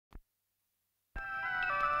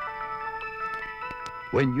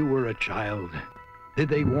When you were a child, did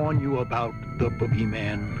they warn you about the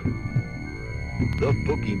boogeyman? The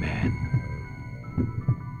boogeyman.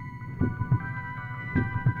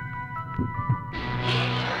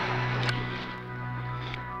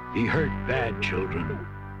 He hurt bad children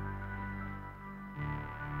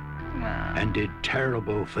and did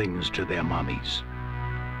terrible things to their mommies.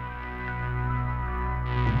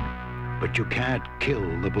 But you can't kill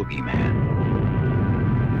the boogeyman.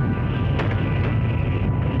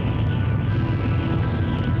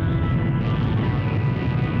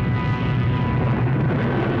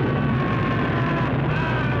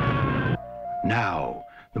 Now,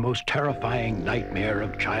 the most terrifying nightmare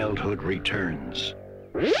of childhood returns.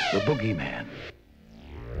 The boogeyman.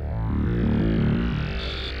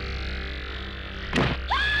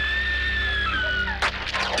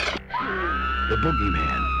 The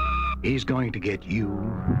boogeyman. He's going to get you.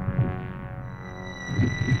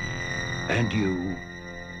 And you.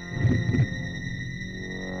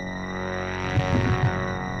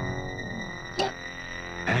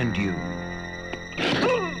 And you.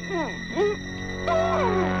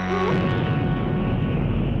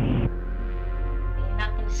 You're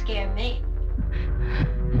not going to scare me.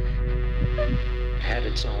 It had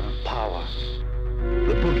its own power.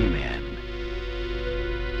 The boogeyman.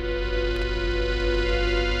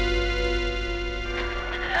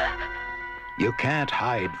 You can't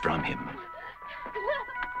hide from him.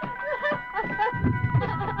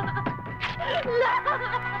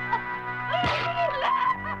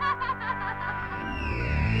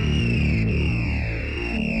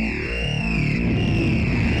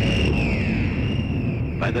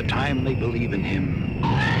 By the time they believe in him,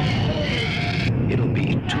 it'll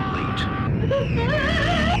be too late.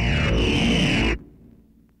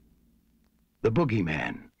 The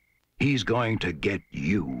boogeyman, he's going to get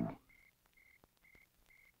you.